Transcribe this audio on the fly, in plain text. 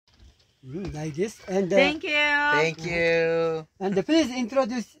Like this. And Thank you. Thank you. And please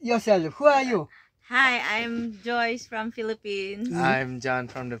introduce yourself. Who are you? Hi, I'm Joyce from Philippines. I'm John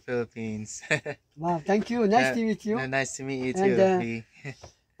from the Philippines. Wow, thank you. Nice to meet you. Nice to meet you And, too. Lee.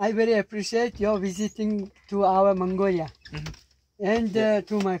 I very appreciate your visiting to our Mongolia and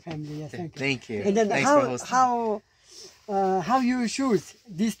to my family. Yes, thank you. Thank you. And then Thanks for hosting. how you choose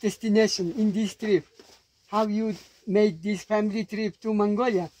this destination in this trip? How you made this family trip to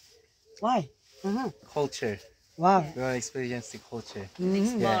Mongolia? Why? Culture. Wow. We want to experience the culture.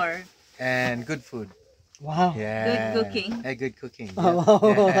 Explore. And good food. Wow. Yeah. Good cooking. And good cooking. Oh.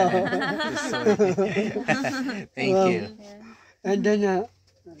 Thank Wow. you. And then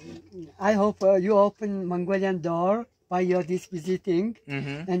I hope you open Mongolian door by your this visiting,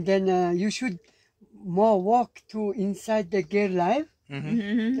 and then you should more walk to inside the gear life.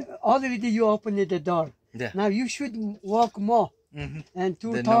 Already you opened the door. Yeah. Now you should walk more and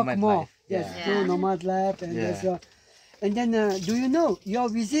to The talk nomad more. life. Yes, Yeah. to nomad life and Yeah. also. And then do you know you're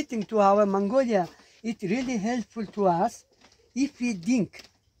visiting to our Mongolia? It really helpful to us if we think,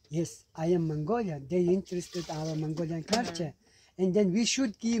 yes, I am Mongolian. They interested our Mongolian culture. And then we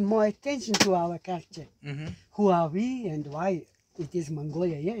should give more attention to our culture. Who are we and why it is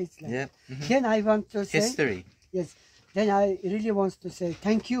Mongolia? Yeah, it's like. Yep. Then I want to say, History. yes. Then I really want to say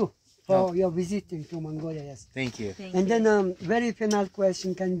thank you for your visiting to Mongolia. Yes. Thank you. And then very final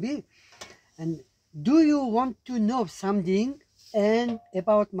question can be, and do you want to know something and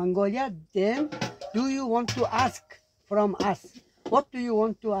about Mongolia? Then do you want to ask from us? What do you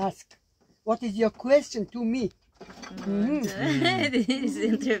want to ask? What is your question to me? This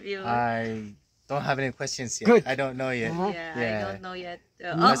interview. I don't have any questions yet. Good. I don't know yet. Yeah, Yeah. I don't know yet.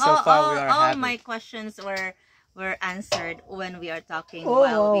 But so far we are all happy. my questions were answered when we are talking Oh,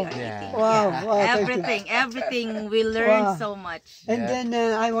 while we wow. are Yeah. eating. Wow, Yeah. wow, thank you. Everything we learned Wow. so much. And Yeah. then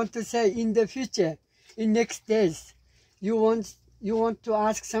I want to say in the future, in next days, you want to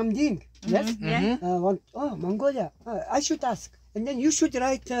ask something. Yes. Yeah. Mongolia. I should ask, and then you should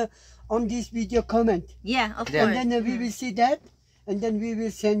write on this video comment. Yeah, of Yeah. course. And then we will see that, and then we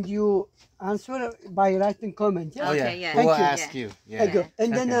will send you answer by writing comment. Yeah? Oh yeah. Okay, yeah. We'll Thank you. ask you. Yeah. Thank you. And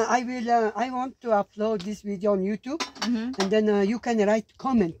then Okay. I want to upload this video on YouTube, and then you can write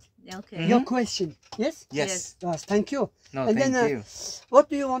comment Okay. your question. Yes. Yes. Yes. Thank you. No, And thank then, you. What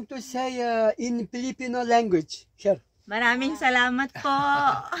do you want to say in Filipino language? Here. Maraming salamat po.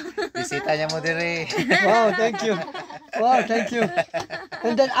 Bisita niya mo dire. Wow, thank you. Wow, thank you.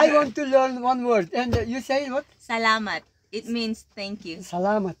 And then I want to learn one word. And you say what? Salamat. It means thank you.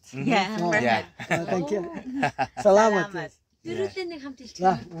 Salamat. Yeah, Oh, perfect. Thank you. Salamat. Salamat. Yes.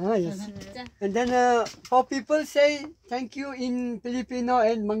 Yes. And then for people say thank you in Filipino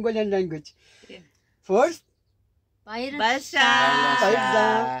and Mongolian language. First, Balsa.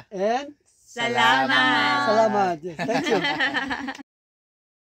 Paizda and Salamat. Salamat. Yes, thank you.